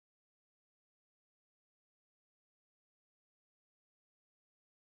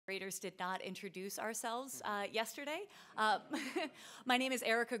Did not introduce ourselves yesterday. My name is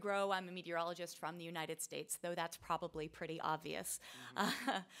Erica Groh. I'm a meteorologist from the United States, though that's probably pretty obvious.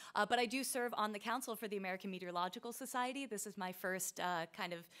 But I do serve on the Council for the American Meteorological Society. This is my first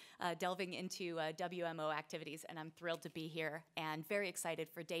kind of delving into WMO activities, and I'm thrilled to be here and very excited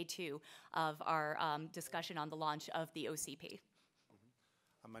for day 2 of our discussion on the launch of the OCP.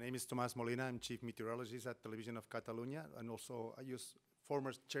 My name is Tomás Molina. I'm Chief Meteorologist at Television of Catalunya, and also I use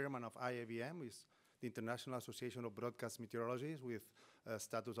former chairman of IABM, which is the International Association of Broadcast Meteorologists, with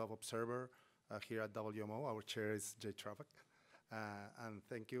status of observer here at WMO. Our chair is Jay Traffic. And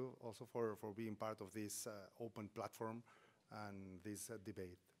thank you also for being part of this open platform and this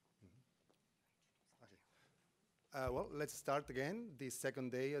debate. Okay. Well, let's start again, this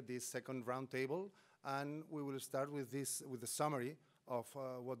second day of this second roundtable, and we will start with the summary of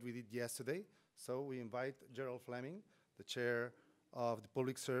what we did yesterday. So we invite Gerald Fleming, the chair of the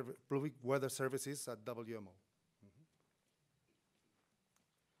Public Weather Services at WMO.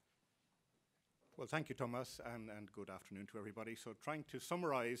 Well, thank you, Thomas, and good afternoon to everybody. So trying to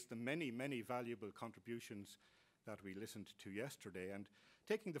summarize the many, many valuable contributions that we listened to yesterday, and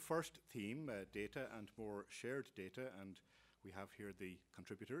taking the first theme, data and more shared data, and we have here the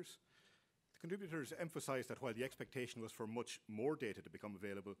contributors. The contributors emphasized that while the expectation was for much more data to become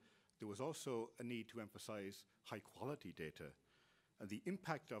available, there was also a need to emphasize high-quality data. And the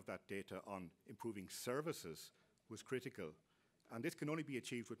impact of that data on improving services was critical. And this can only be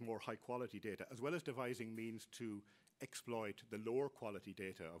achieved with more high-quality data, as well as devising means to exploit the lower quality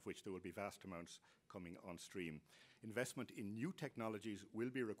data, of which there will be vast amounts coming on stream. Investment in new technologies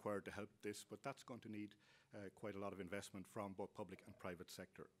will be required to help this, but that's going to need quite a lot of investment from both public and private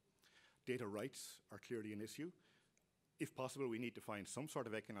sector. Data rights are clearly an issue. If possible, we need to find some sort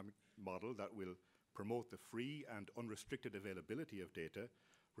of economic model that will promote the free and unrestricted availability of data,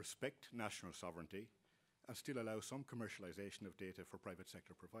 respect national sovereignty, and still allow some commercialization of data for private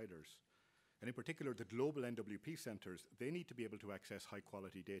sector providers. And in particular, the global NWP centres, they need to be able to access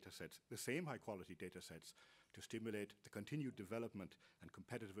high-quality data sets, the same high-quality data sets, to stimulate the continued development and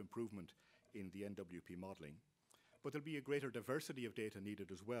competitive improvement in the NWP modelling. But there'll be a greater diversity of data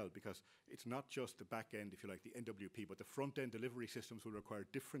needed as well, because it's not just the back end, if you like, the NWP, but the front end delivery systems will require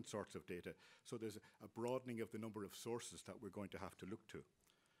different sorts of data. So there's a broadening of the number of sources that we're going to have to look to.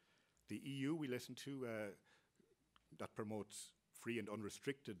 The EU we listened to that promotes free and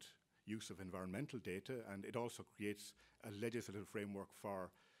unrestricted use of environmental data, and it also creates a legislative framework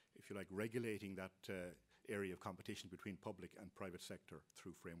for, if you like, regulating that area of competition between public and private sector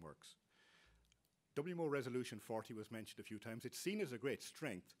through frameworks. WMO Resolution 40 was mentioned a few times. It's seen as a great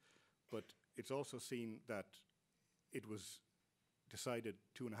strength, but it's also seen that it was decided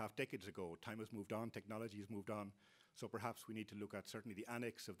 2.5 decades ago. Time has moved on, technology has moved on, so perhaps we need to look at certainly the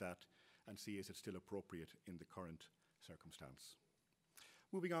annex of that and see is it still appropriate in the current circumstance.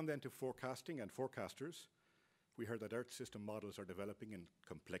 Moving on then to forecasting and forecasters, we heard that Earth system models are developing in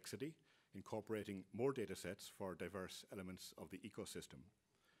complexity, incorporating more data sets for diverse elements of the ecosystem.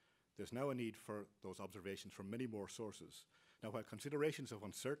 There's now a need for those observations from many more sources. Now, while considerations of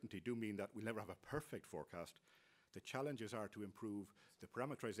uncertainty do mean that we'll never have a perfect forecast, the challenges are to improve the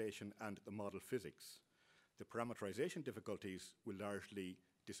parameterization and the model physics. The parameterization difficulties will largely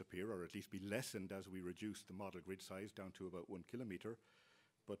disappear, or at least be lessened, as we reduce the model grid size down to about 1 kilometre.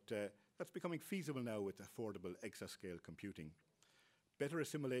 But that's becoming feasible now with affordable exascale computing. Better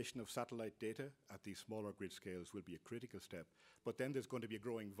assimilation of satellite data at these smaller grid scales will be a critical step. But then there's going to be a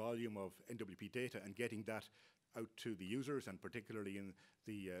growing volume of NWP data, and getting that out to the users, and particularly in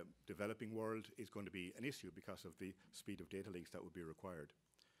the developing world, is going to be an issue because of the speed of data links that would be required.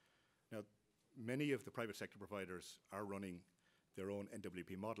 Now, many of the private sector providers are running their own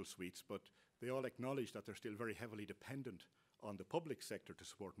NWP model suites, but they all acknowledge that they're still very heavily dependent on the public sector to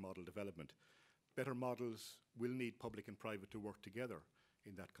support model development. Better models will need public and private to work together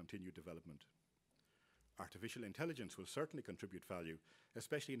in that continued development. Artificial intelligence will certainly contribute value,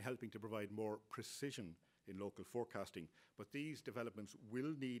 especially in helping to provide more precision in local forecasting, but these developments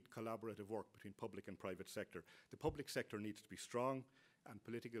will need collaborative work between public and private sector. The public sector needs to be strong, and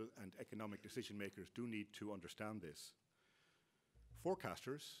political and economic decision makers do need to understand this.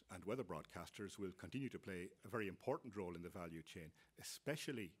 Forecasters and weather broadcasters will continue to play a very important role in the value chain,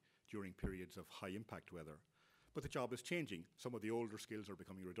 especially during periods of high impact weather. But the job is changing. Some of the older skills are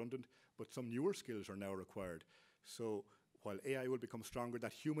becoming redundant, but some newer skills are now required. So while AI will become stronger,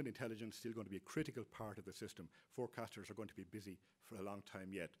 that human intelligence is still going to be a critical part of the system. Forecasters are going to be busy for a long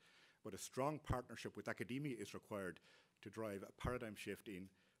time yet. But a strong partnership with academia is required to drive a paradigm shift in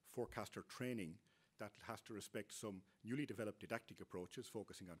forecaster training that has to respect some newly developed didactic approaches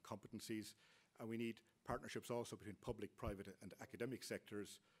focusing on competencies, and we need partnerships also between public, private and academic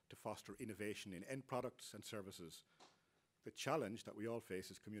sectors to foster innovation in end products and services. The challenge that we all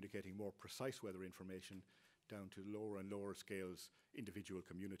face is communicating more precise weather information down to lower and lower scales, individual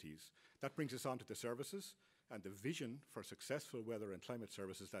communities. That brings us on to the services and the vision for successful weather and climate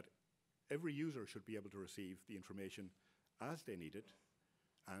services, that every user should be able to receive the information as they need it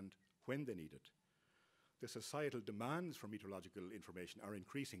and when they need it. The societal demands for meteorological information are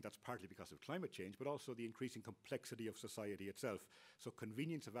increasing. That's partly because of climate change, but also the increasing complexity of society itself. So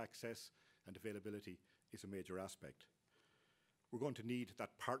convenience of access and availability is a major aspect. We're going to need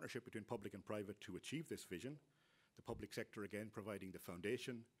that partnership between public and private to achieve this vision. The public sector, again, providing the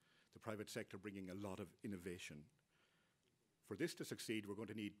foundation, the private sector bringing a lot of innovation. For this to succeed, we're going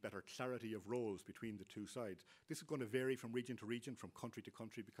to need better clarity of roles between the two sides. This is going to vary from region to region, from country to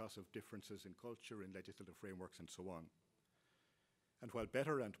country, because of differences in culture, in legislative frameworks, and so on. And while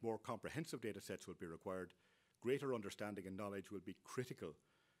better and more comprehensive data sets will be required, greater understanding and knowledge will be critical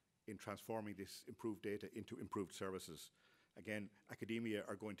in transforming this improved data into improved services. Again, academia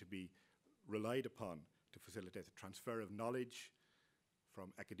are going to be relied upon to facilitate the transfer of knowledge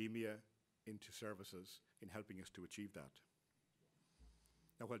from academia into services in helping us to achieve that.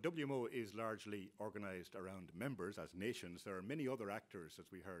 Now, while WMO is largely organised around members as nations, there are many other actors,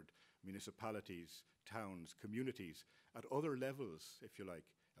 as we heard, municipalities, towns, communities, at other levels, if you like,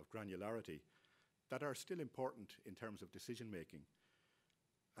 of granularity, that are still important in terms of decision making.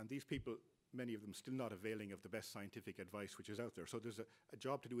 And these people, many of them still not availing of the best scientific advice which is out there. So there's a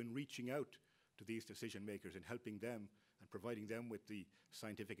job to do in reaching out to these decision makers and helping them and providing them with the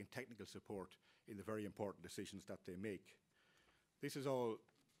scientific and technical support in the very important decisions that they make. This is all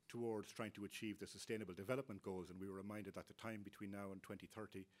towards trying to achieve the Sustainable Development Goals, and we were reminded that the time between now and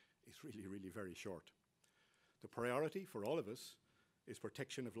 2030 is really, really very short. The priority for all of us is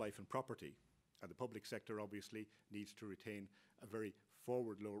protection of life and property, and the public sector obviously needs to retain a very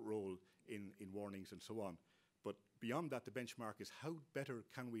forward role in warnings and so on. But beyond that, the benchmark is how better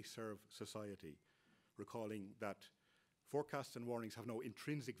can we serve society, recalling that forecasts and warnings have no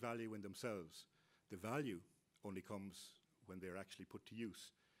intrinsic value in themselves. The value only comes when they're actually put to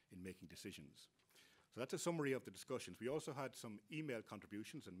use in making decisions. So that's a summary of the discussions. We also had some email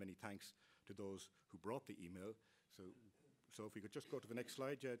contributions, and many thanks to those who brought the email. So if we could just go to the next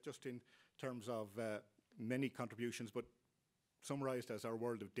slide, just in terms of many contributions, but summarized as our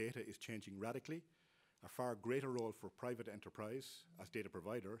world of data is changing radically, a far greater role for private enterprise as data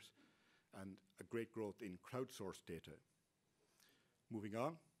providers, and a great growth in crowdsourced data. Moving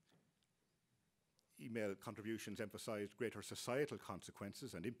on, email contributions emphasized greater societal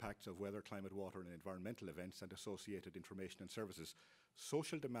consequences and impacts of weather, climate, water, and environmental events and associated information and services.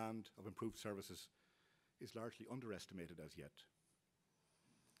 Social demand of improved services is largely underestimated as yet.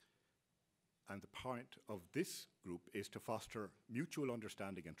 And the point of this group is to foster mutual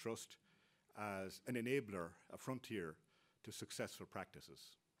understanding and trust as an enabler, a frontier to successful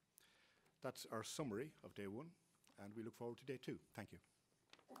practices. That's our summary of day one, and we look forward to day two. Thank you.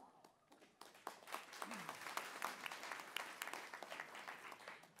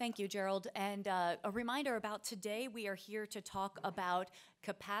 Thank you, Gerald. And a reminder about today, we are here to talk about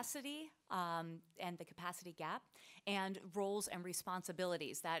capacity and the capacity gap and roles and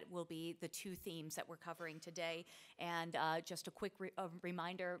responsibilities. That will be the two themes that we're covering today. And just a quick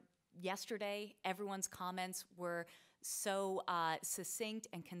reminder, yesterday, everyone's comments were so succinct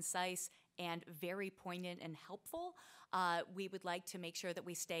and concise and very poignant and helpful. We would like to make sure that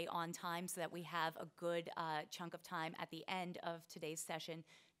we stay on time so that we have a good chunk of time at the end of today's session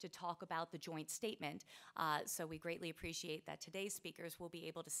to talk about the joint statement. So we greatly appreciate that today's speakers will be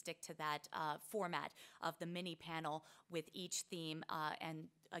able to stick to that format of the mini panel with each theme. And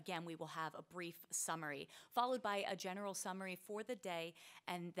again, we will have a brief summary, followed by a general summary for the day,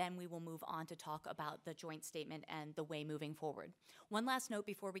 and then we will move on to talk about the joint statement and the way moving forward. One last note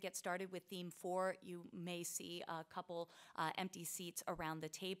before we get started with theme 4, you may see a couple empty seats around the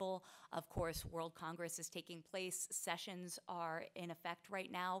table. Of course, World Congress is taking place. Sessions are in effect right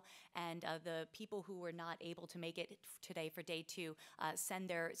now, and the people who were not able to make it today for day 2 send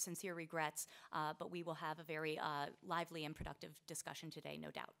their sincere regrets, but we will have a very lively and productive discussion today, no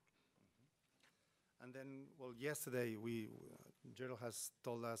doubt. And then, well, yesterday, Gerald has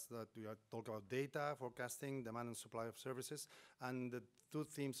told us that we are talking about data, forecasting, demand and supply of services. And the two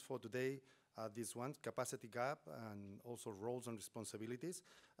themes for today are these ones, capacity gap and also roles and responsibilities.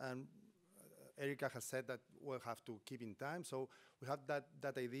 And Erica has said that we'll have to keep in time. So we have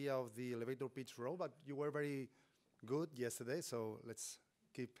that idea of the elevator pitch role, but you were very good yesterday, so let's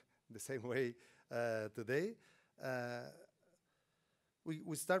keep the same way today.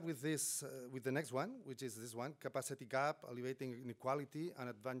 We start with this, with the next one, which is this one: capacity gap, alleviating inequality, and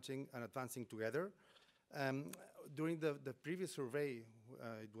advancing together. During the previous survey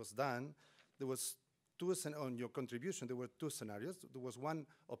it was done, there was on your contribution, there were two scenarios. There was one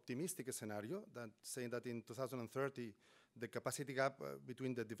optimistic scenario that saying that in 2030, the capacity gap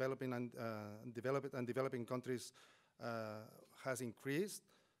between the developing and developing countries has increased.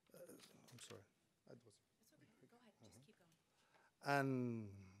 I'm sorry. It's okay. Go ahead. Just keep going.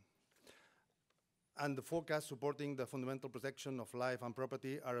 And the forecast supporting the fundamental protection of life and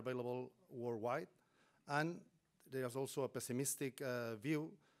property are available worldwide. And there's also a pessimistic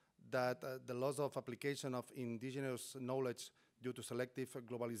view that the loss of application of indigenous knowledge due to selective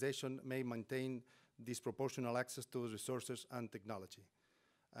globalization may maintain disproportional access to resources and technology.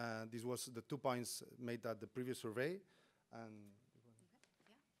 These was the 2 points made at the previous survey. And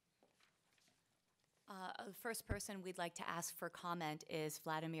the first person we'd like to ask for comment is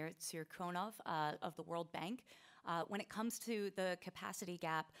Vladimir Tsirkonov of the World Bank. When it comes to the capacity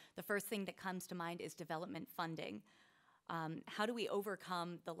gap, the first thing that comes to mind is development funding. How do we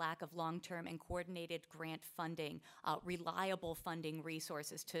overcome the lack of long-term and coordinated grant funding, reliable funding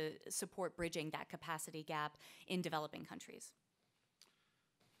resources to support bridging that capacity gap in developing countries?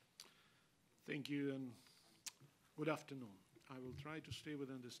 Thank you, and good afternoon. I will try to stay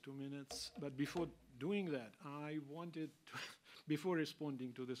within these 2 minutes, but before doing that, I wanted to, before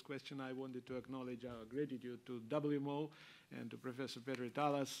responding to this question, I wanted to acknowledge our gratitude to WMO and to Professor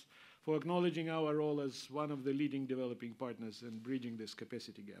Petri-Talas for acknowledging our role as one of the leading developing partners in bridging this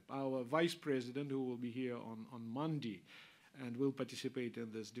capacity gap. Our Vice President, who will be here on Monday and will participate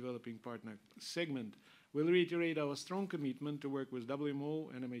in this developing partner segment, will reiterate our strong commitment to work with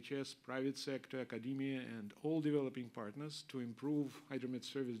WMO, NMHS, private sector, academia, and all developing partners to improve hydromet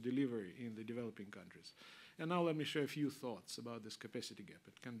service delivery in the developing countries. And now let me share a few thoughts about this capacity gap.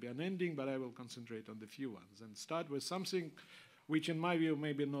 It can be unending, but I will concentrate on the few ones and start with something which in my view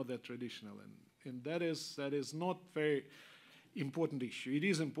maybe not that traditional, and that is not very important issue. It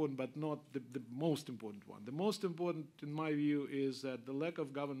is important, but not the most important one. The most important, in my view, is that the lack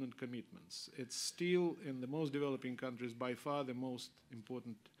of government commitments. It's still, in the most developing countries, by far the most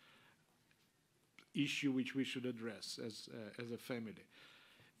important issue which we should address as a family.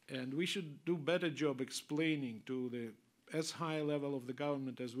 And we should do a better job explaining to the as high a level of the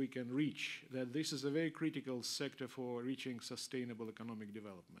government as we can reach that this is a very critical sector for reaching sustainable economic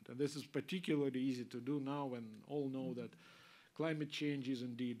development. And this is particularly easy to do now when all know that climate change is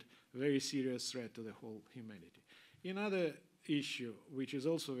indeed a very serious threat to the whole humanity. Another issue, which is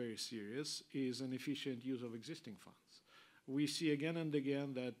also very serious, is an efficient use of existing funds. We see again and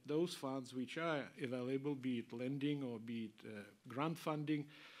again that those funds which are available, be it lending or be it grant funding,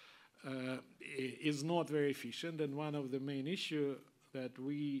 is not very efficient, and one of the main issues that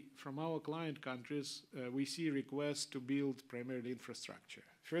we, from our client countries, we see requests to build primarily infrastructure.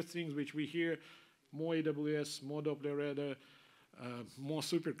 First things which we hear, more AWS, more Doppler radar, more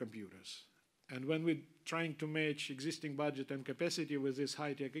supercomputers. And when we're trying to match existing budget and capacity with these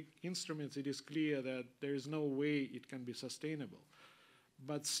high-tech instruments, it is clear that there is no way it can be sustainable.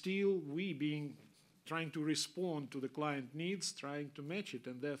 But still, we trying to respond to the client needs, trying to match it,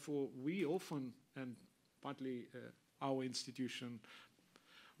 and therefore we often, and partly our institution,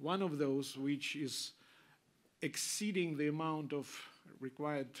 one of those which is exceeding the amount of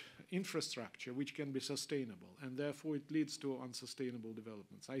required infrastructure which can be sustainable, and therefore it leads to unsustainable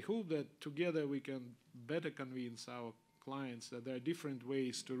developments. I hope that together we can better convince our clients that there are different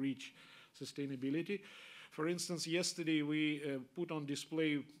ways to reach sustainability. For instance, yesterday we put on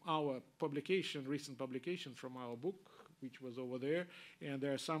display our publication, recent publication from our book, which was over there, and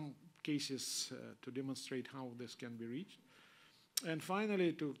there are some cases to demonstrate how this can be reached. And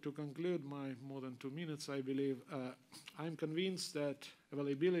finally, to conclude my more than 2 minutes, I believe, I'm convinced that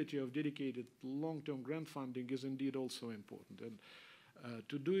availability of dedicated long-term grant funding is indeed also important. And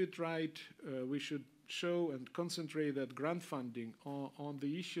to do it right, we should show and concentrate that grant funding on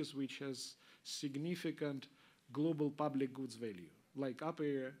the issues which has significant global public goods value, like up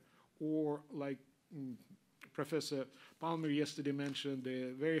air, or like Professor Palmer yesterday mentioned,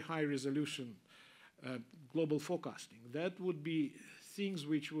 the very high resolution global forecasting. That would be things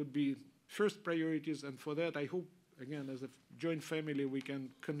which would be first priorities, and for that I hope, again, as a joint family, we can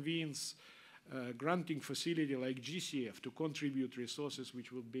convince a granting facility like GCF to contribute resources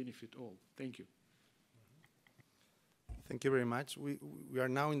which will benefit all. Thank you. Thank you very much. We are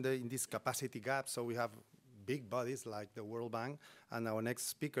now in this capacity gap, so we have big bodies like the World Bank, and our next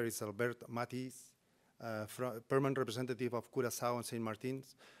speaker is Albert Matis, permanent representative of Curaçao and Saint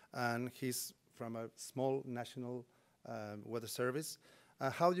Martin's, and he's from a small national weather service.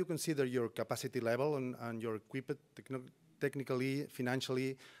 How do you consider your capacity level and your equipment technically,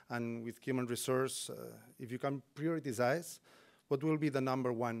 financially, and with human resource? If you can prioritize, what will be the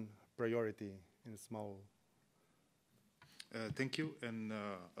 #1 priority in small? Thank you. And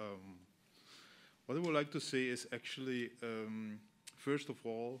what I would like to say is actually, first of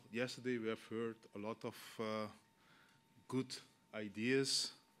all, yesterday we have heard a lot of good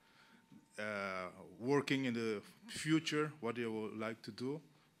ideas, working in the future, what they would like to do.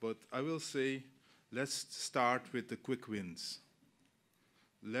 But I will say, let's start with the quick wins.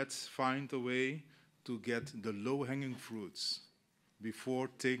 Let's find a way to get the low-hanging fruits before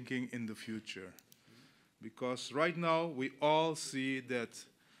thinking in the future. Because right now, we all see that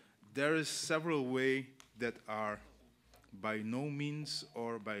there is several ways that are by no means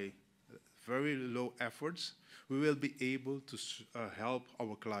or by very low efforts, we will be able to help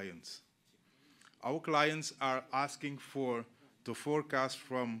our clients. Our clients are asking for the forecast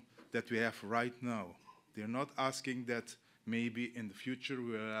from that we have right now. They're not asking that maybe in the future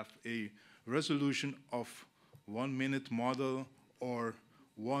we'll have a resolution of 1 minute model or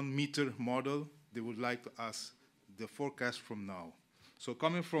 1 meter model. They would like to ask the forecast from now. So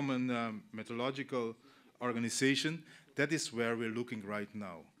coming from a meteorological organization, that is where we're looking right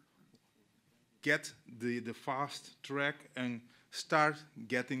now. Get the fast track and start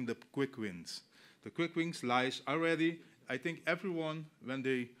getting the quick wins. The quick wins lies already. I think everyone, when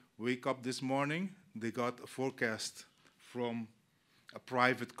they wake up this morning, they got a forecast from a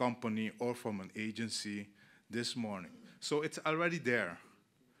private company or from an agency this morning. So it's already there,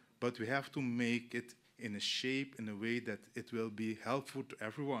 but we have to make it in a shape, in a way that it will be helpful to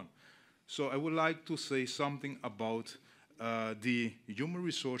everyone. So I would like to say something about the human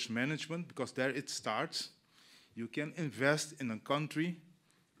resource management, because there it starts. You can invest in a country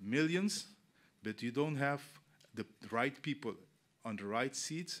millions, but you don't have the right people on the right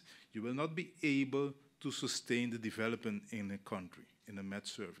seats, you will not be able to sustain the development in a country, in a Met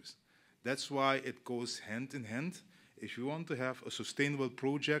service. That's why it goes hand in hand. If you want to have a sustainable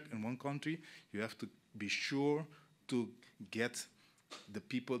project in one country, you have to be sure to get the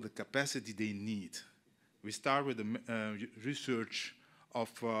people the capacity they need. We start with the research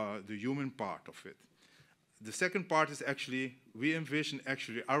of the human part of it. The second part is actually, we envision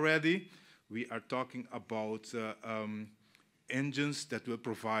actually already, we are talking about engines that will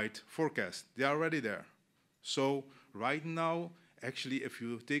provide forecasts. They are already there. So right now, actually, if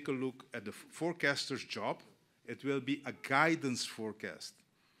you take a look at the forecaster's job, it will be a guidance forecast.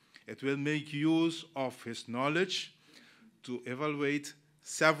 It will make use of his knowledge to evaluate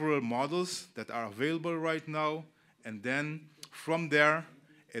several models that are available right now, and then from there,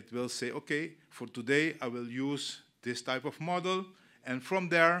 it will say, okay, for today, I will use this type of model, and from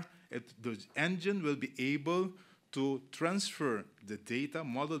there, the engine will be able to transfer the data,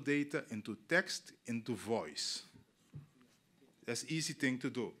 model data, into text, into voice. That's an easy thing to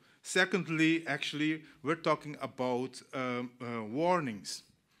do. Secondly, actually, we're talking about warnings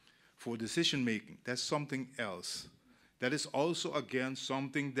for decision making. That's something else. That is also, again,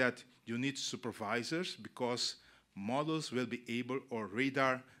 something that you need supervisors, because models will be able, or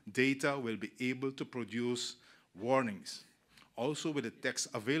radar data will be able to produce warnings. Also with the text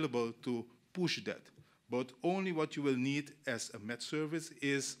available to push that. But only what you will need as a Met service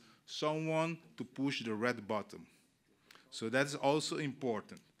is someone to push the red button. So that's also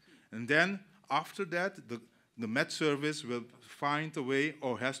important. And then after that, the Met service will find a way,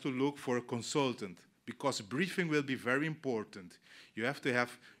 or has to look for a consultant, because briefing will be very important. You have to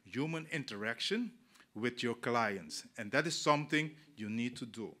have human interaction with your clients, and that is something you need to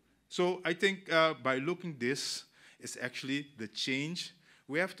do. So I think by looking this is actually the change.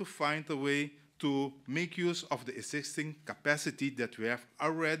 We have to find a way to make use of the existing capacity that we have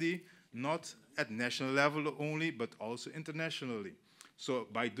already, not at national level only, but also internationally. So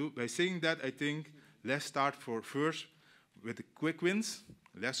by saying that, I think let's start first with the quick wins.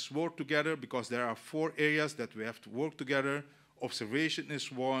 Let's work together, because there are 4 areas that we have to work together. Observation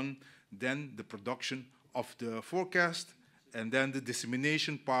is one, then the production of the forecast, and then the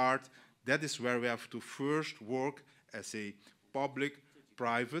dissemination part. That is where we have to first work as a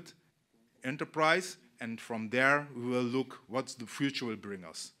public-private enterprise, and from there we will look what the future will bring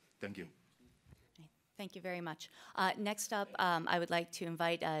us. Thank you. Thank you very much. Next up, I would like to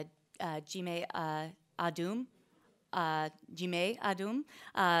invite Jime Adum,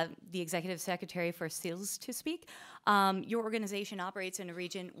 the Executive Secretary for SILS, to speak. Your organization operates in a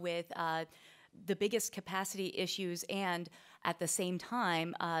region with the biggest capacity issues and, at the same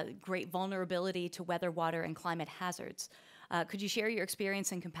time, great vulnerability to weather, water, and climate hazards. Could you share your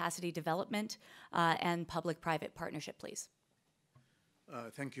experience in capacity development and public-private partnership, please?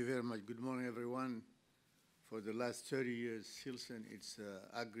 Thank you very much. Good morning, everyone. For the last 30 years, SILS and its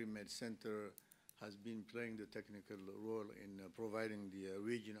AgriMed Center has been playing the technical role in providing the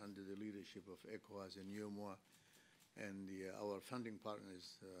region under the leadership of ECOWAS and UEMOA and our funding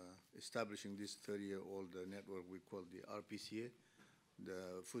partners establishing this 30-year-old network we call the RPCA,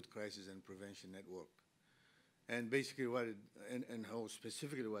 the Food Crisis and Prevention Network. And basically and how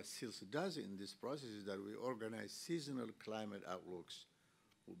specifically what SILS does in this process is that we organize seasonal climate outlooks,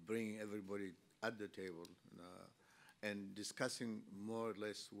 bringing everybody at the table and discussing more or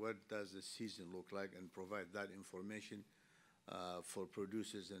less what does the season look like and provide that information for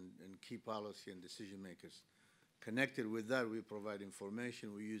producers and key policy and decision makers. Connected with that, we provide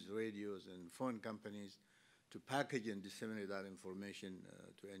information. We use radios and phone companies to package and disseminate that information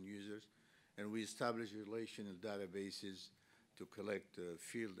to end users. And we establish relational databases to collect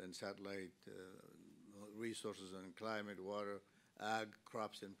field and satellite resources on climate, water, ag,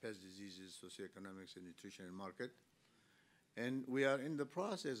 crops and pest diseases, socioeconomics and nutrition and market. And we are in the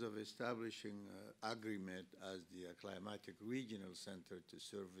process of establishing AgriMed as the climatic regional center to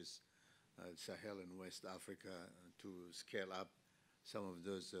service Sahel and West Africa to scale up some of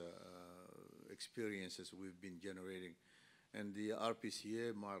those experiences we've been generating. And the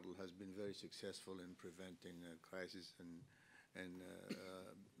RPCA model has been very successful in preventing crisis and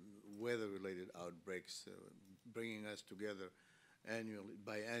weather-related outbreaks, bringing us together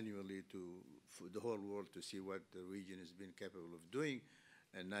biannually for the whole world to see what the region has been capable of doing.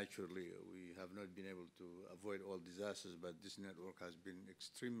 And naturally, we have not been able to avoid all disasters, but this network has been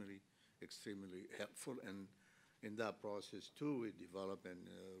extremely helpful. And in that process, too, we develop and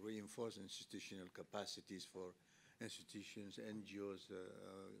reinforce institutional capacities for institutions, NGOs,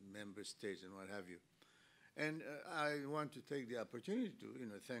 member states, and what have you. And I want to take the opportunity to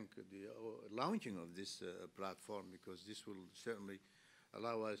thank the launching of this platform, because this will certainly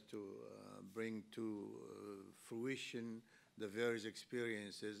allow us to bring to fruition the various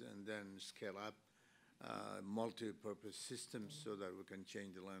experiences and then scale up multi-purpose systems so that we can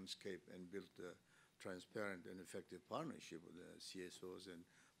change the landscape and build a transparent and effective partnership with the CSOs and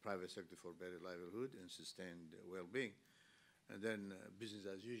private sector for better livelihood and sustained well-being. And then business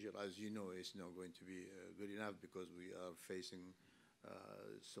as usual, as you know, is not going to be good enough because we are facing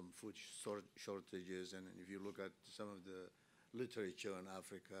some food shortages. And if you look at some of the literature in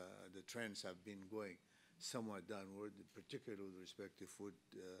Africa, the trends have been going somewhat downward, particularly with respect to food,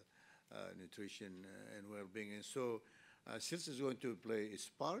 nutrition, and well-being. And so SILS is going to play its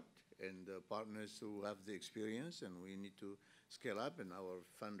part, and partners who have the experience, and we need to scale up, and our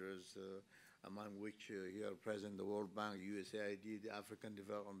funders, among which here present the World Bank, USAID, the African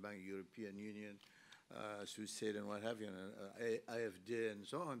Development Bank, European Union, SUSAID, and what have you, and IFD, and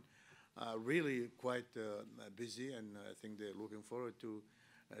so on, are really quite busy, and I think they're looking forward to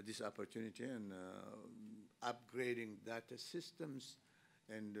this opportunity and upgrading data systems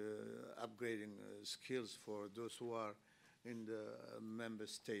and upgrading skills for those who are in the member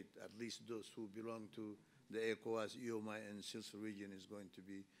state, at least those who belong to the ECOWAS, UEMOA, and SILS region is going to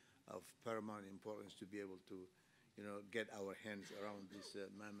be of paramount importance to be able to, get our hands around this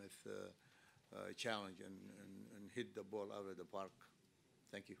mammoth challenge and hit the ball out of the park.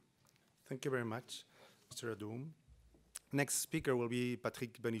 Thank you. Thank you very much, Mr. Adoum. Next speaker will be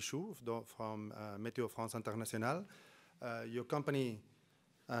Patrick Benichou from Météo France International. Your company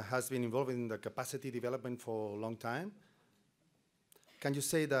has been involved in the capacity development for a long time. Can you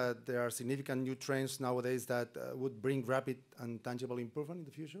say that there are significant new trends nowadays that would bring rapid and tangible improvement in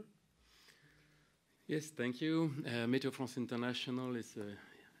the future? Yes, thank you. Meteor France International is,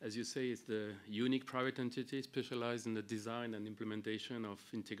 as you say, is the unique private entity specialized in the design and implementation of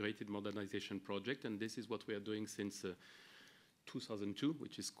integrated modernization project, and this is what we are doing since 2002,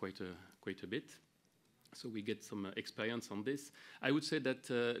 which is quite a bit. So we get some experience on this. I would say that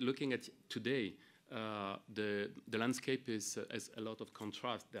looking at today, the landscape has a lot of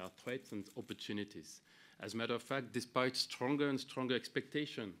contrast. There are threats and opportunities. As a matter of fact, despite stronger and stronger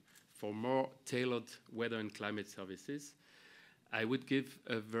expectation for more tailored weather and climate services, I would give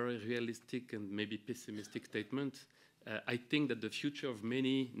a very realistic and maybe pessimistic statement. I think that the future of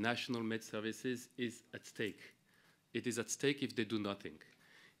many national med services is at stake. It is at stake if they do nothing.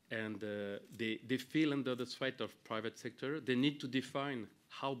 And they feel under the threat of private sector. They need to define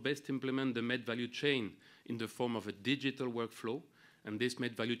how best implement the med value chain in the form of a digital workflow. And this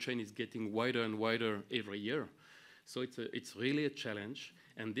med value chain is getting wider and wider every year. So it's really a challenge.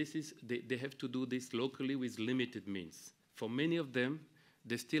 And this is, they have to do this locally with limited means. For many of them,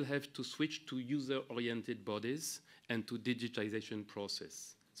 they still have to switch to user-oriented bodies and to digitization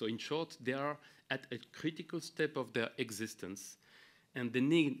process. So in short, they are at a critical step of their existence, and they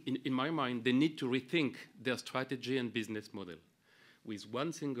need, in my mind, they need to rethink their strategy and business model with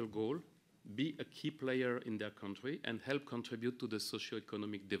one single goal: be a key player in their country and help contribute to the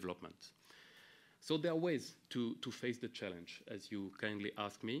socio-economic development. So there are ways to face the challenge, as you kindly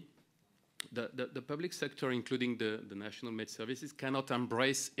asked me. The public sector, including the National Med Services, cannot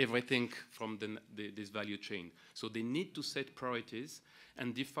embrace everything from this value chain. So they need to set priorities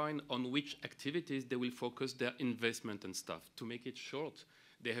and define on which activities they will focus their investment and stuff. To make it short,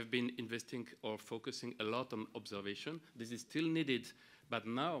 they have been investing or focusing a lot on observation. This is still needed, but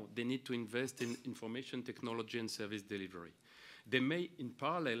now they need to invest in information technology and service delivery. They may, in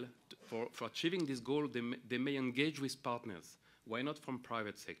parallel, for achieving this goal, they may engage with partners. Why not from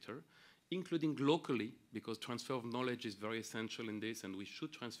private sector, including locally, because transfer of knowledge is very essential in this, and we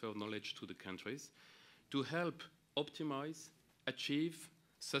should transfer knowledge to the countries, to help optimize, achieve,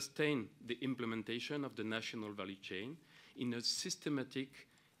 sustain the implementation of the national value chain in a systematic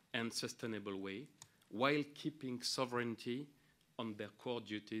and sustainable way, while keeping sovereignty on their core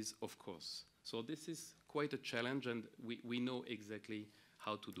duties, of course. So this is quite a challenge, and we know exactly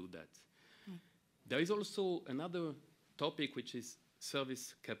how to do that. There is also another topic, which is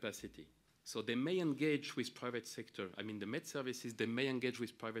service capacity. So they may engage with private sector. I mean, the Med Services, they may engage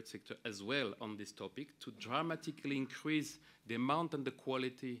with private sector as well on this topic to dramatically increase the amount and the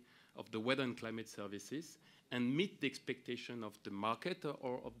quality of the weather and climate services and meet the expectation of the market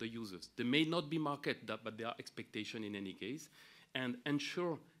or of the users. They may not be market, but there are expectations in any case, and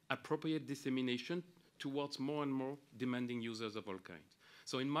ensure appropriate dissemination towards more and more demanding users of all kinds.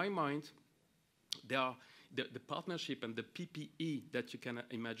 So in my mind, there are the partnership and the PPE that you can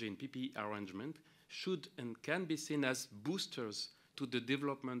imagine, PPE arrangement, should and can be seen as boosters to the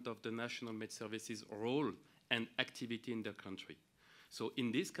development of the National Med Services role and activity in the country. So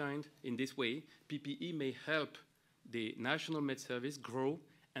in this way, PPE may help the National Med Service grow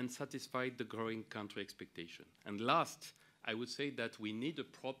and satisfy the growing country expectation. And last, I would say that we need a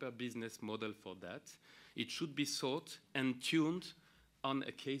proper business model for that. It should be sought and tuned on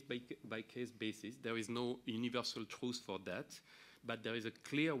a case-by-case basis. There is no universal truth for that, but there is a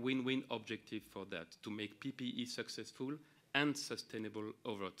clear win-win objective for that, to make PPE successful and sustainable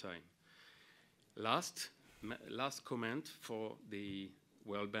over time. Last comment for the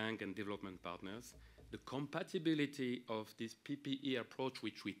World Bank and development partners: the compatibility of this PPE approach,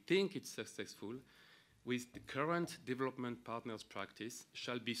 which we think is successful, with the current development partners' practice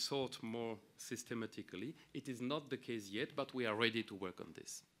shall be sought more systematically. It is not the case yet, but we are ready to work on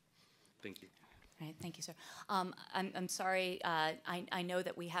this. Thank you. All right, thank you, sir. I'm sorry, I know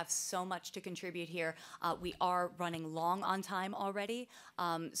that we have so much to contribute here. We are running long on time already,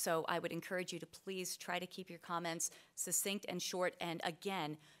 so I would encourage you to please try to keep your comments succinct and short. And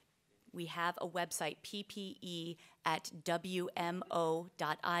again, we have a website, ppe@wmo.int,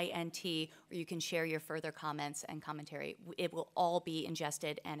 where you can share your further comments and commentary. It will all be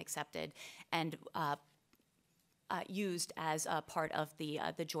ingested and accepted and used as a part of the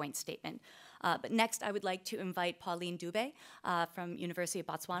joint statement. But next, I would like to invite Pauline Dube from University of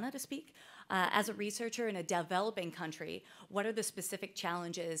Botswana to speak. As a researcher in a developing country, what are the specific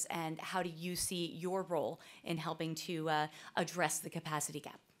challenges, and how do you see your role in helping to address the capacity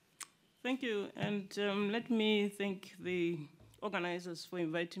gap? Thank you, and let me thank the organizers for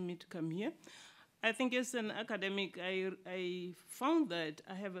inviting me to come here. I think as an academic, I found that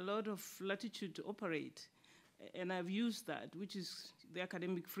I have a lot of latitude to operate, and I've used that, which is the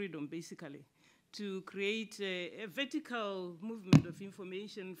academic freedom, basically, to create a vertical movement of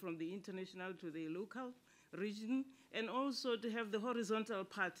information from the international to the local region, and also to have the horizontal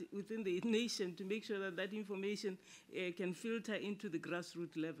part within the nation to make sure that that information can filter into the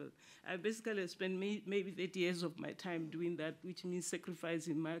grassroots level. I basically spent maybe 30 years of my time doing that, which means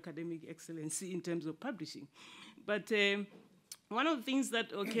sacrificing my academic excellency in terms of publishing. But one of the things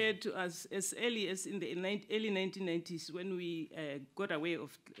that occurred to us as early as in the early 1990s, when we got aware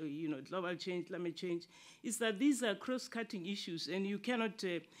of global change, climate change, is that these are cross-cutting issues, and you cannot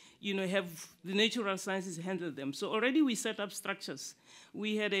have the natural sciences handle them. So already we set up structures.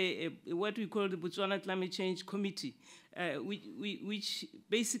 We had what we call the Botswana Climate Change Committee, which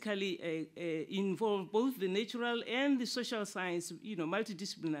basically involve both the natural and the social science,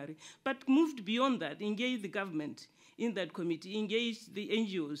 multidisciplinary, but moved beyond that, engaged the government in that committee, engaged the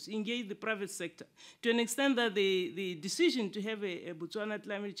NGOs, engaged the private sector, to an extent that the decision to have a Botswana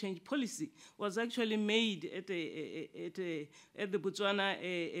climate change policy was actually made at the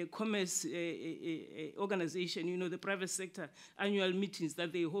Botswana Commerce Organization, the private sector annual meetings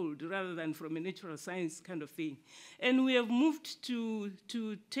that they hold, rather than from a natural science kind of thing. And we have moved to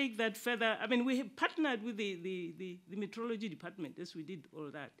take that further. I mean, we have partnered with the meteorology department, as we did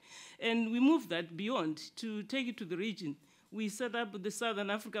all that. And we moved that beyond to take it to the region. We set up the Southern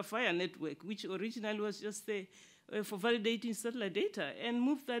Africa Fire Network, which originally was just for validating satellite data, and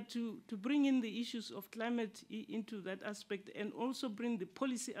moved that to bring in the issues of climate into that aspect, and also bring the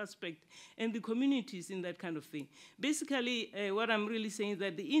policy aspect and the communities in that kind of thing. Basically, what I'm really saying is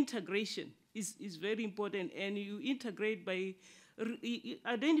that the integration is very important, and you integrate by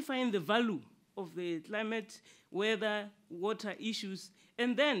identifying the value of the climate, weather, water issues,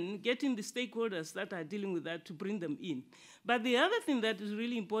 and then getting the stakeholders that are dealing with that to bring them in. But the other thing that is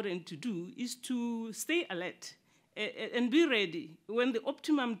really important to do is to stay alert and be ready. When the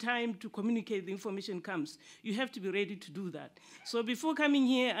optimum time to communicate the information comes, you have to be ready to do that. So before coming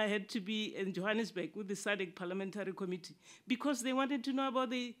here, I had to be in Johannesburg with the SADC Parliamentary Committee, because they wanted to know about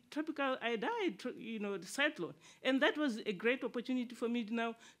the tropical the cyclone. And that was a great opportunity for me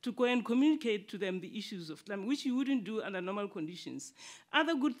now to go and communicate to them the issues of climate, which you wouldn't do under normal conditions.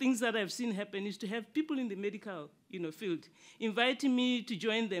 Other good things that I've seen happen is to have people in the medical field inviting me to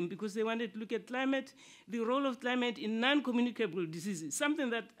join them, because they wanted to look at climate, the role of climate in non-communicable diseases, something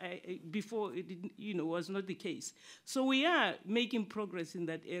that before it was not the case. So we are making progress in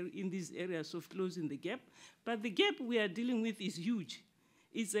that in these areas of closing the gap, but the gap we are dealing with is huge.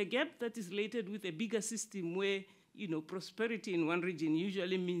 It's a gap that is related with a bigger system where prosperity in one region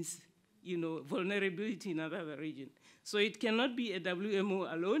usually means vulnerability in another region. So it cannot be a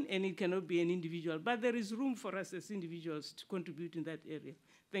WMO alone, and it cannot be an individual. But there is room for us as individuals to contribute in that area.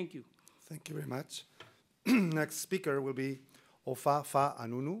 Thank you. Thank you very much. Next speaker will be Ofa Fa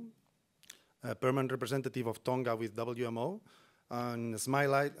Anunu, a permanent representative of Tonga with WMO, and a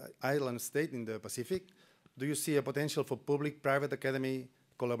small island state in the Pacific. Do you see a potential for public-private academy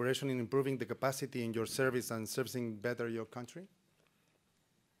collaboration in improving the capacity in your service and servicing better your country?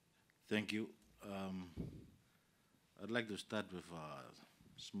 Thank you. I'd like to start with a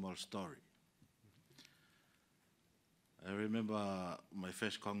small story. I remember my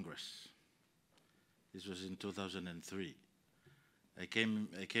first Congress. This was in 2003. I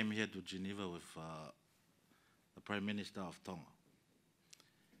came here to Geneva with the Prime Minister of Tonga.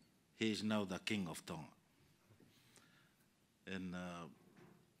 He is now the King of Tonga. And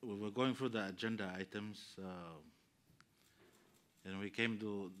we were going through the agenda items, and we came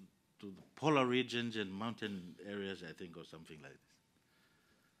to the polar regions and mountain areas, I think, or something like this.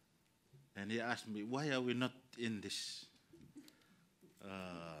 And he asked me, why are we not in this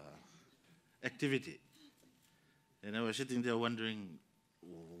activity? And I was sitting there wondering,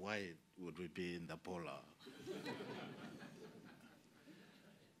 why would we be in the polar?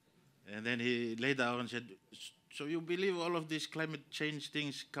 And then he laid down and said, so you believe all of these climate change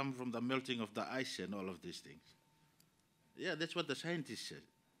things come from the melting of the ice and all of these things? Yeah, that's what the scientists said.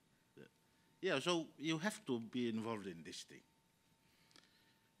 Yeah, so you have to be involved in this thing.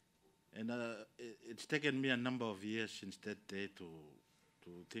 And it's taken me a number of years since that day to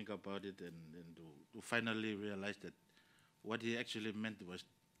think about it and to finally realize that what he actually meant was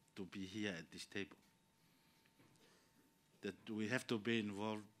to be here at this table. That we have to be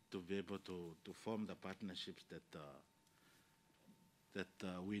involved to be able to form the partnerships that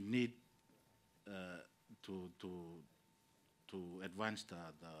we need to advance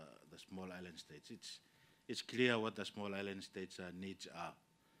the small island states. It's clear what the small island states' needs are.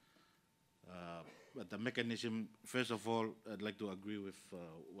 But the mechanism, first of all, I'd like to agree with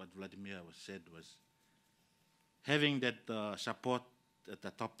what Vladimir said, was having that support at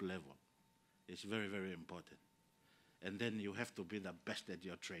the top level is very, very important. And then you have to be the best at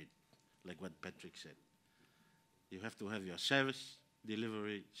your trade, like what Patrick said. You have to have your service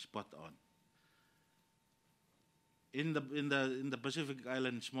delivery spot on. In the Pacific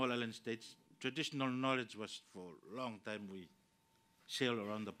Island, small island states, traditional knowledge was for a long time. We sailed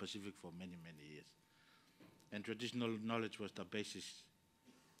around the Pacific for many, many years. And traditional knowledge was the basis.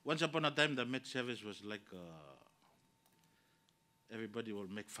 Once upon a time, the Met Service was like, everybody will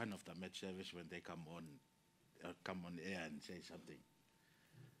make fun of the Met Service when they come on air and say something.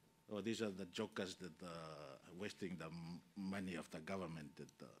 Oh, these are the jokers that are wasting the money of the government.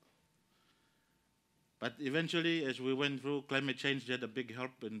 But eventually, as we went through, climate change had a big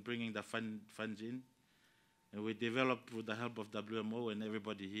help in bringing the funds in. And we developed, with the help of WMO and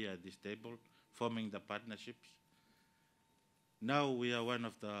everybody here at this table, forming the partnerships. Now we are one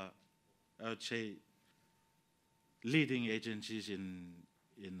of the, I would say, leading agencies in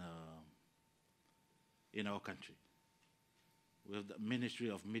our country. We have the Ministry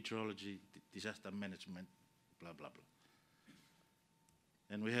of Meteorology, Disaster Management, blah, blah, blah.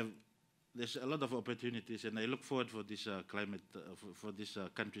 And there's a lot of opportunities, and I look forward for this for this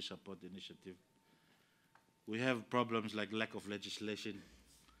country support initiative. We have problems like lack of legislation.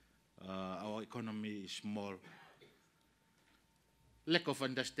 Our economy is small. Lack of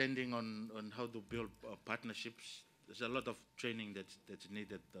understanding on how to build partnerships. There's a lot of training that's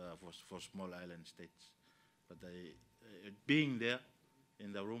needed for small island states. But being there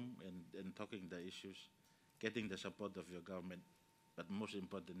in the room and talking the issues, getting the support of your government, but most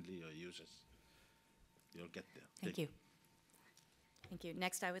importantly, your users, you'll get there. Thank you. Thank you.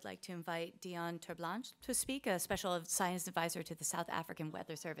 Next, I would like to invite Dion Terblanche to speak, a special science advisor to the South African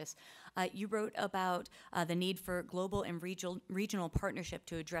Weather Service. You wrote about the need for global and regional partnership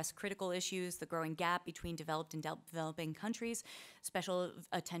to address critical issues, the growing gap between developed and developing countries, special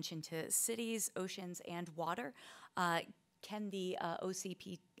attention to cities, oceans, and water. Can the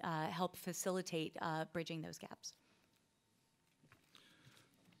OCP help facilitate bridging those gaps?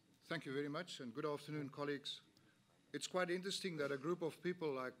 Thank you very much, and good afternoon, colleagues. It's quite interesting that a group of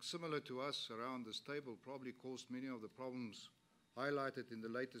people similar to us around this table probably caused many of the problems highlighted in the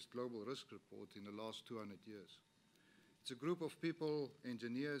latest Global Risk Report in the last 200 years. It's a group of people,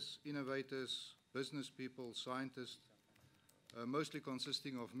 engineers, innovators, business people, scientists, mostly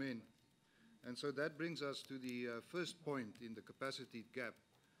consisting of men. And so that brings us to the first point in the capacity gap,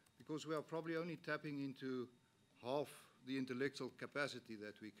 because we are probably only tapping into half the intellectual capacity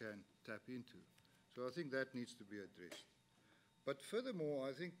that we can tap into. So I think that needs to be addressed. But furthermore,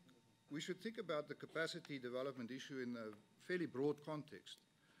 I think we should think about the capacity development issue in a fairly broad context.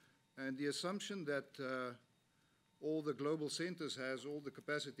 And the assumption that all the global centers has all the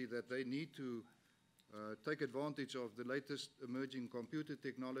capacity that they need to take advantage of the latest emerging computer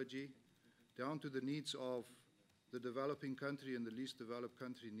technology, down to the needs of the developing country and the least developed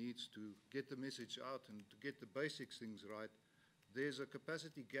country needs to get the message out and to get the basic things right. There's a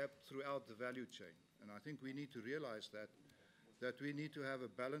capacity gap throughout the value chain. And I think we need to realize that we need to have a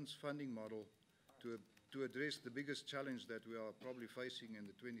balanced funding model to address the biggest challenge that we are probably facing in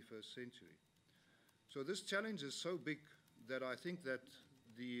the 21st century. So this challenge is so big that I think that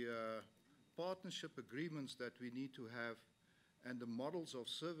the partnership agreements that we need to have and the models of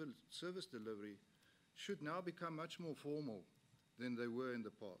service delivery should now become much more formal than they were in the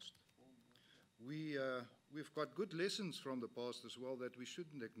past. We've got good lessons from the past as well that we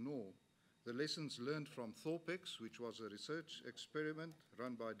shouldn't ignore. The lessons learned from Thorpex, which was a research experiment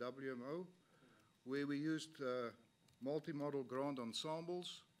run by WMO, where we used multi-model grant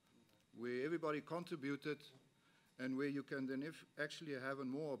ensembles, where everybody contributed, and where you can then actually have a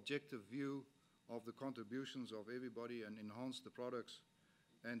more objective view of the contributions of everybody and enhance the products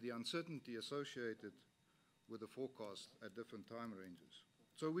and the uncertainty associated with the forecast at different time ranges.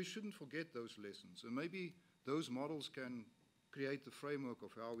 So we shouldn't forget those lessons, and maybe those models can create the framework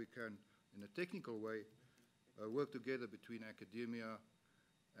of how we can, in a technical way, work together between academia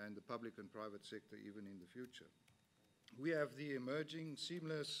and the public and private sector even in the future. We have the emerging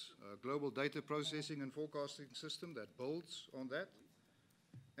seamless global data processing and forecasting system that builds on that,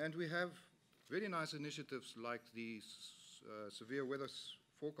 and we have very nice initiatives like the severe weather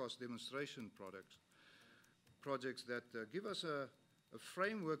forecast demonstration projects that give us a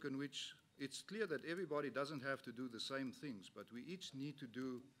framework in which it's clear that everybody doesn't have to do the same things, but we each need to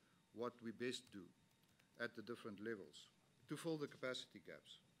do what we best do at the different levels to fill the capacity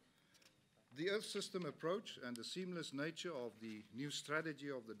gaps. The Earth system approach and the seamless nature of the new strategy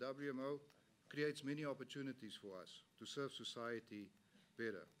of the WMO creates many opportunities for us to serve society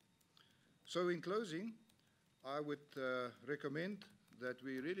better. So in closing, I would recommend that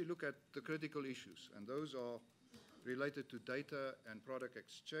we really look at the critical issues, and those are related to data and product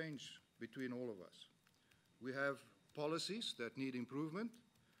exchange between all of us. We have policies that need improvement,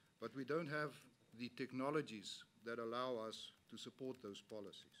 but we don't have the technologies that allow us to support those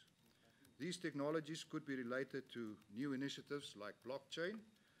policies. These technologies could be related to new initiatives like blockchain,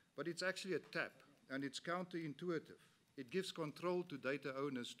 but it's actually a tap, and it's counterintuitive. It gives control to data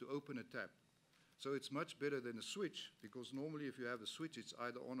owners to open a tap. So it's much better than a switch, because normally if you have a switch, it's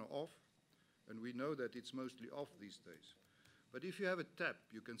either on or off, and we know that it's mostly off these days. But if you have a tap,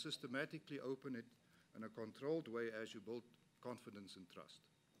 you can systematically open it in a controlled way as you build confidence and trust.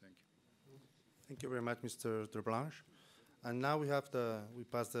 Thank you. Thank you very much, Mr. Blanche. And now we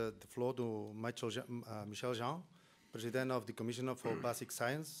pass the floor to Michel Jean, President of the Commission for Basic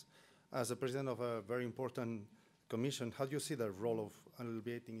Science. As a president of a very important commission, how do you see the role of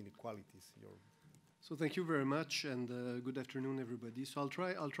alleviating inequalities? So thank you very much, and good afternoon, everybody. So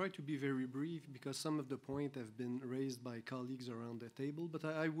I'll try to be very brief because some of the points have been raised by colleagues around the table, but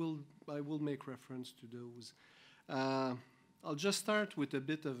I will make reference to those. I'll just start with a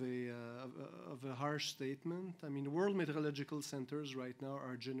bit of a harsh statement. I mean, World Meteorological Centers right now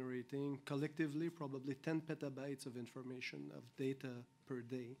are generating collectively probably 10 petabytes of information, of data per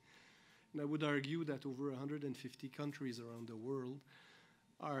day. And I would argue that over 150 countries around the world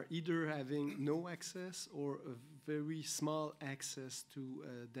are either having no access or a very small access to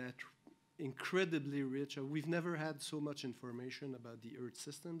that incredibly rich. We've never had so much information about the Earth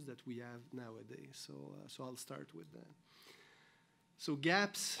systems that we have nowadays. So I'll start with that. So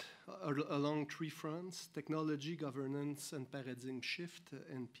gaps are along three fronts: technology, governance, and paradigm shift,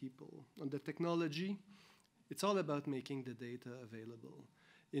 and people. On the technology, it's all about making the data available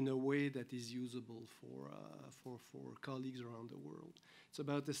in a way that is usable for colleagues around the world. It's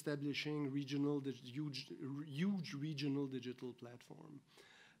about establishing huge regional digital platform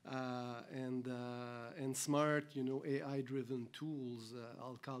and smart, AI-driven tools.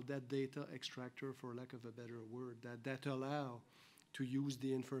 I'll call that data extractor, for lack of a better word, that allow to use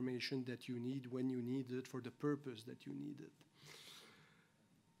the information that you need when you need it for the purpose that you need it.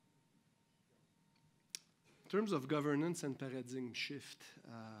 In terms of governance and paradigm shift,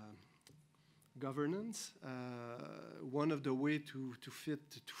 governance, one of the ways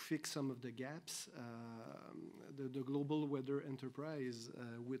to fix some of the gaps, the Global Weather Enterprise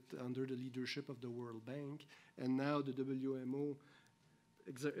under the leadership of the World Bank, and now the WMO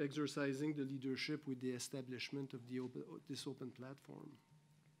exercising the leadership with the establishment of this open platform.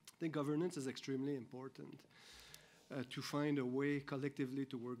 I think governance is extremely important to find a way collectively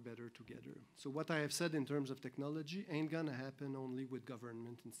to work better together. So what I have said in terms of technology ain't gonna happen only with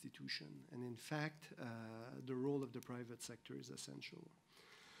government institution. And in fact, the role of the private sector is essential.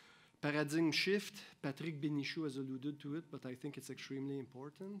 Paradigm shift, Patrick Benichou has alluded to it, but I think it's extremely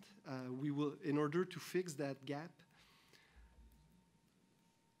important. In order to fix that gap,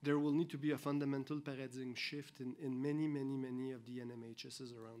 there will need to be a fundamental paradigm shift in many of the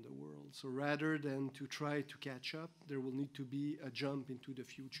NMHSs around the world. So rather than to try to catch up, there will need to be a jump into the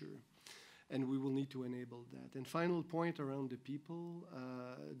future, and we will need to enable that. And final point around the people,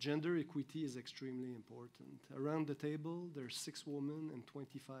 gender equity is extremely important. Around the table, there's 6 women and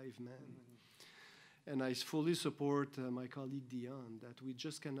 25 men. And I fully support my colleague Dion that we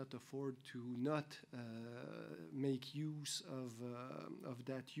just cannot afford to not make use of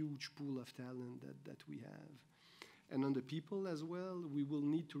that huge pool of talent that we have. And on the people as well, we will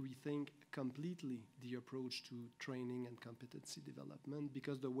need to rethink completely the approach to training and competency development,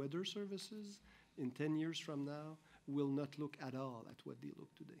 because the weather services in 10 years from now will not look at all at what they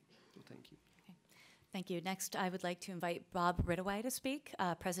look today. So thank you. Thank you. Next, I would like to invite Bob Ridaway to speak,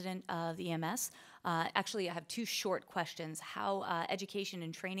 President of the EMS. Actually, I have 2 short questions: how education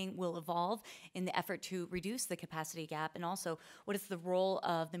and training will evolve in the effort to reduce the capacity gap, and also what is the role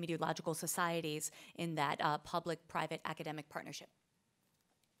of the meteorological societies in that public-private academic partnership?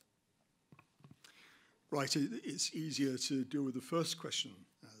 Right, it's easier to deal with the first question,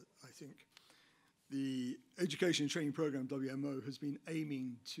 I think. The Education and Training Program, WMO, has been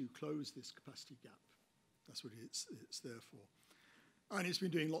aiming to close this capacity gap. That's what it's there for. And it's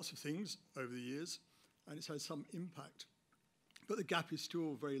been doing lots of things over the years, and it's had some impact. But the gap is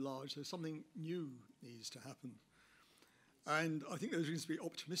still very large, so something new needs to happen. And I think there's reason to be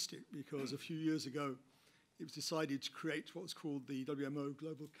optimistic, because a few years ago, it was decided to create what was called the WMO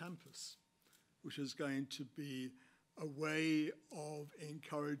Global Campus, which is going to be a way of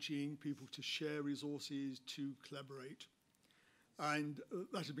encouraging people to share resources, to collaborate. And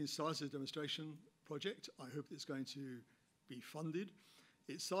that has been started as a demonstration project. I hope it's going to be funded.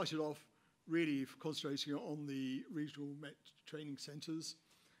 It started off really concentrating on the regional Met training centres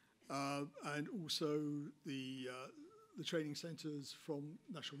and also the training centres from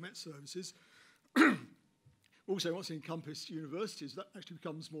National Met Services. Also, once it encompassed universities, that actually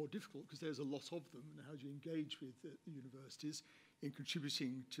becomes more difficult because there's a lot of them, and how do you engage with the universities in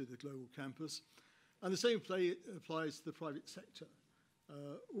contributing to the global campus? And the same applies to the private sector.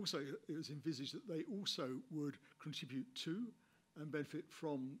 Also, it was envisaged that they also would contribute to and benefit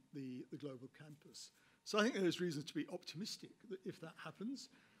from the global campus. So I think there's reason to be optimistic that if that happens,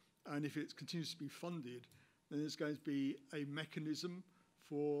 and if it continues to be funded, then there's going to be a mechanism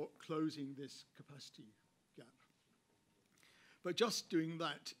for closing this capacity gap. But just doing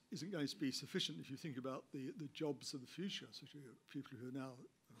that isn't going to be sufficient if you think about the jobs of the future, especially people who are now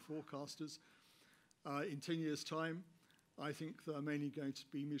forecasters. In 10 years' time, I think they're mainly going to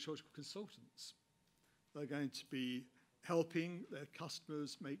be meteorological consultants. They're going to be helping their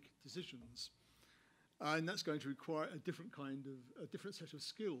customers make decisions. And that's going to require a different set of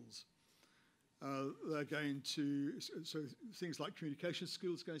skills. They're going to, so things like communication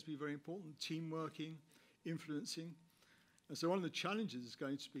skills are going to be very important, team working, influencing. And so one of the challenges is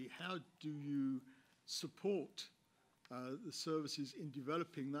going to be how do you support the services in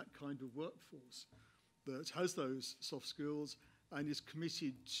developing that kind of workforce that has those soft skills and is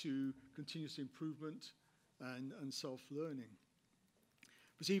committed to continuous improvement and self-learning.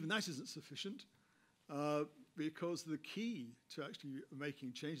 But even that isn't sufficient because the key to actually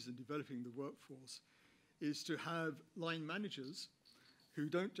making changes and developing the workforce is to have line managers who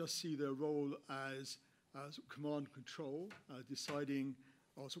don't just see their role as command and control, deciding,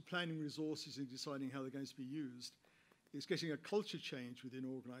 also planning resources and deciding how they're going to be used. It's getting a culture change within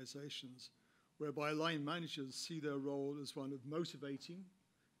organizations whereby line managers see their role as one of motivating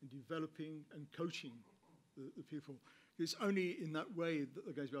and developing and coaching the people. It's only in that way that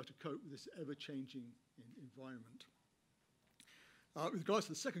they're going to be able to cope with this ever-changing environment. With regards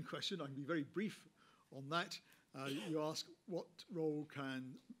to the second question, I can be very brief on that. You ask what role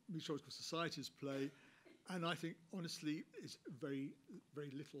can meteorological societies play, and I think, honestly, it's very,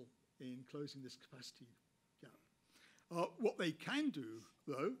 very little in closing this capacity gap. What they can do,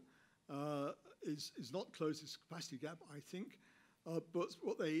 though, is not close this capacity gap, I think, but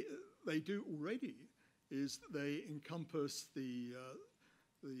what they do already is they encompass the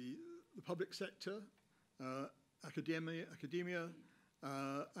public sector, academia,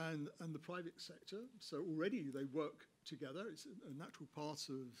 and the private sector. So already they work together. It's a natural part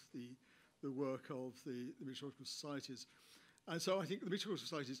of the work of the meteorological societies. And so I think the meteorological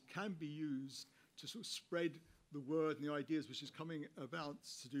societies can be used to sort of spread the word and the ideas which is coming about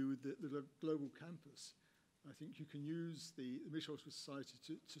to do with the global campus. I think you can use the Meteorological Society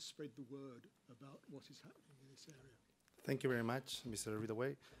to spread the word about what is happening in this area. Thank you very much, Mr.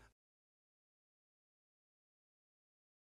 Ridaway.